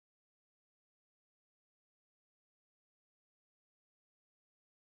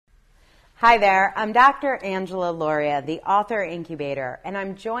Hi there, I'm Dr. Anglea Lauria, the author incubator, and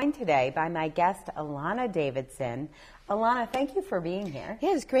I'm joined today by my guest, Elana Davidson. Elana, thank you for being here.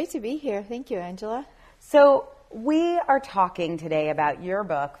 Yeah, it's great to be here. Thank you, Angela. So we are talking today about your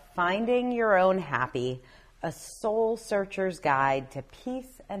book, Finding Your Own Happy, A Soul Searcher's Guide to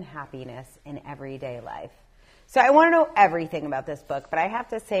Peace and Happiness in Everyday Life. So I want to know everything about this book, but I have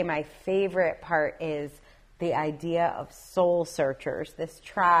to say my favorite part is the idea of soul searchers, this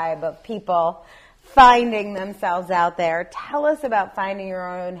tribe of people finding themselves out there. Tell us about Finding Your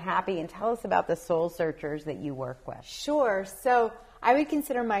Own Happy and tell us about the soul searchers that you work with. Sure. So I would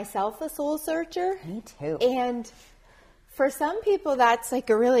consider myself a soul searcher. Me too. And for some people, that's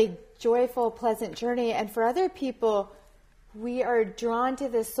like a really joyful, pleasant journey. And for other people, we are drawn to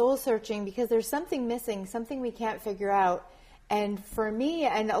this soul searching because there's something missing, something we can't figure out. And for me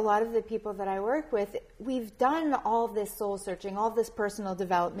and a lot of the people that I work with, we've done all this soul searching, all this personal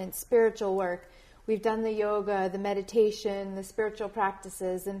development, spiritual work. We've done the yoga, the meditation, the spiritual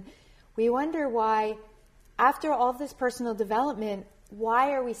practices. And we wonder why, after all this personal development,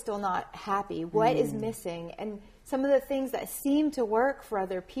 why are we still not happy? What is missing? And some of the things that seem to work for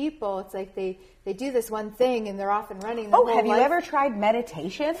other people, it's like they do this one thing and they're off and running. Have you ever tried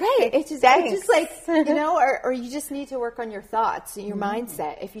meditation? Right. It's just like, or you just need to work on your thoughts, your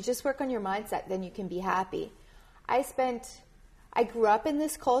mindset. If you just work on your mindset, then you can be happy. I grew up in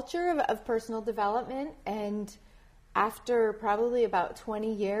this culture of personal development, and after probably about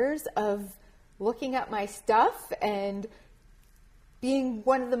 20 years of looking at my stuff and being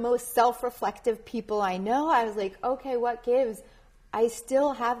one of the most self-reflective people I know, I was like, okay, what gives? I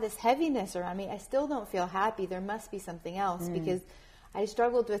still have this heaviness around me. I still don't feel happy. There must be something else because I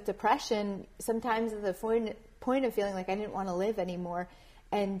struggled with depression, sometimes at the point of feeling like I didn't want to live anymore.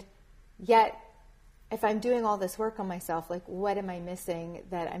 And yet, if I'm doing all this work on myself, like what am I missing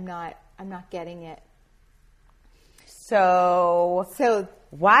that I'm not getting it? So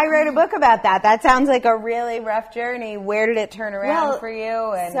why write a book about that? That sounds like a really rough journey. Where did it turn around for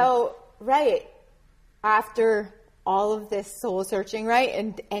you? Right after all of this soul searching,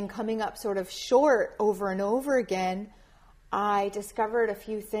 right, and coming up sort of short over and over again, I discovered a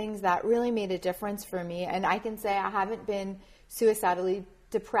few things that really made a difference for me. And I can say I haven't been suicidally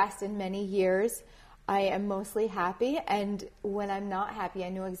depressed in many years. I am mostly happy, and when I'm not happy, I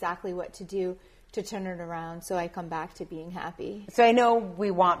know exactly what to do to turn it around so I come back to being happy. So I know we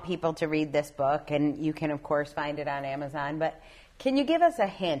want people to read this book, and you can, of course, find it on Amazon, but can you give us a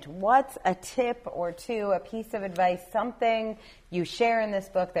hint? What's a tip or two, a piece of advice, something you share in this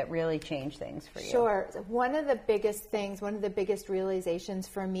book that really changed things for you? Sure. One of the biggest realizations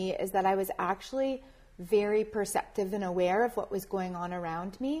for me is that I was actually very perceptive and aware of what was going on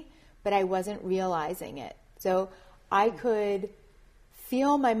around me, but I wasn't realizing it. So I could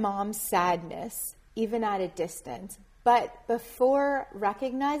feel my mom's sadness, even at a distance. But before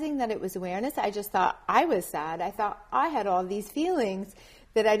recognizing that it was awareness, I just thought I was sad. I thought I had all these feelings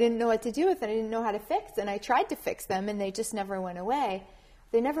that I didn't know what to do with and I didn't know how to fix. And I tried to fix them and they just never went away.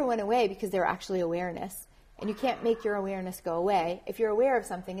 They never went away because they were actually awareness. And you can't make your awareness go away. If you're aware of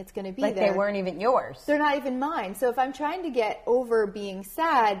something, it's going to be there. Like they weren't even yours. They're not even mine. So if I'm trying to get over being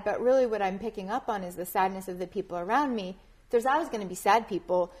sad, but really what I'm picking up on is the sadness of the people around me, there's always going to be sad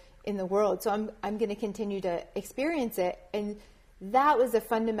people in the world. So I'm going to continue to experience it. And that was a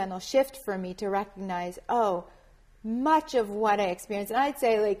fundamental shift for me to recognize, much of what I experienced, and I'd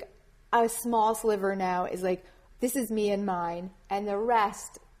say like a small sliver now is like, this is me and mine. And the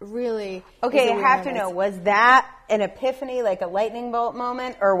rest really Okay, I have to know, was that an epiphany, like a lightning bolt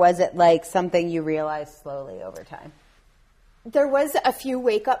moment, or was it like something you realized slowly over time? There was a few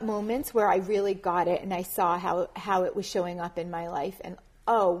wake-up moments where I really got it and I saw how it was showing up in my life. And,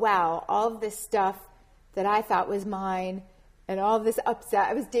 oh, wow, all of this stuff that I thought was mine and all of this upset.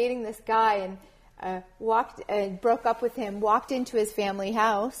 I was dating this guy and broke up with him, walked into his family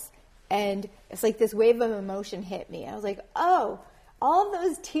house, and it's like this wave of emotion hit me. I was like, oh, all of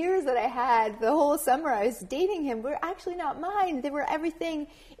those tears that I had the whole summer I was dating him were actually not mine. They were everything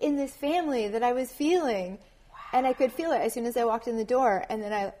in this family that I was feeling. And I could feel it as soon as I walked in the door. And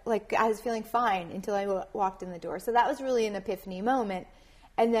then I was feeling fine until I walked in the door. So that was really an epiphany moment.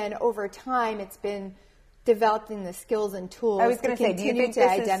 And then over time, it's been developing the skills and tools. I was going to say, do you think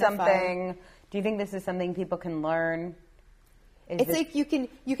this is something people can learn? Like you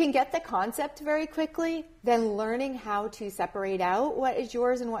can get the concept very quickly, then learning how to separate out what is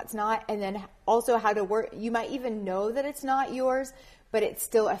yours and what's not, and then also how to work. You might even know that it's not yours, but it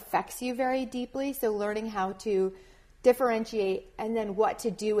still affects you very deeply. So learning how to differentiate and then what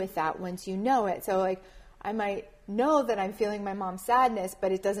to do with that once you know it. So like I might know that I'm feeling my mom's sadness,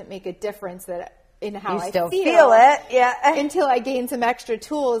 but it doesn't make a difference in how I still feel it, yeah. Until I gain some extra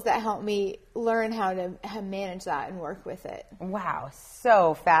tools that help me learn how to manage that and work with it. Wow,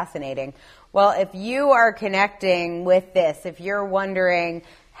 so fascinating. Well, if you are connecting with this, if you're wondering,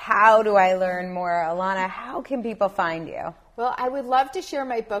 how do I learn more, Elana, how can people find you? Well, I would love to share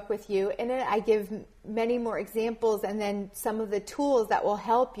my book with you. In it, I give many more examples and then some of the tools that will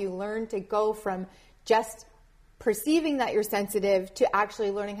help you learn to go from just perceiving that you're sensitive to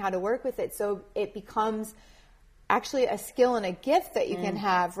actually learning how to work with it, so it becomes actually a skill and a gift that you can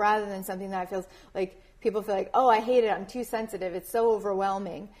have, rather than something that feels like people feel like, oh, I hate it, I'm too sensitive, it's so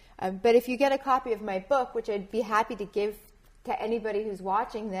overwhelming. But if you get a copy of my book, which I'd be happy to give to anybody who's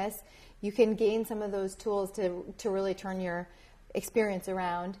watching this, you can gain some of those tools to really turn your experience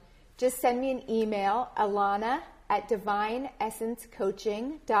around. Just send me an email,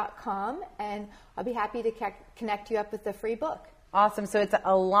 Elana@divineessencecoaching.com, and I'll be happy to connect you up with the free book. Awesome. So it's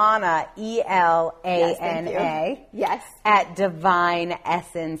Elana, ELANA, yes, at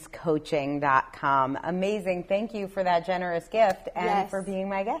divineessencecoaching.com. Amazing. Thank you for that generous gift and for being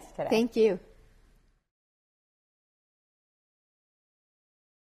my guest today. Thank you.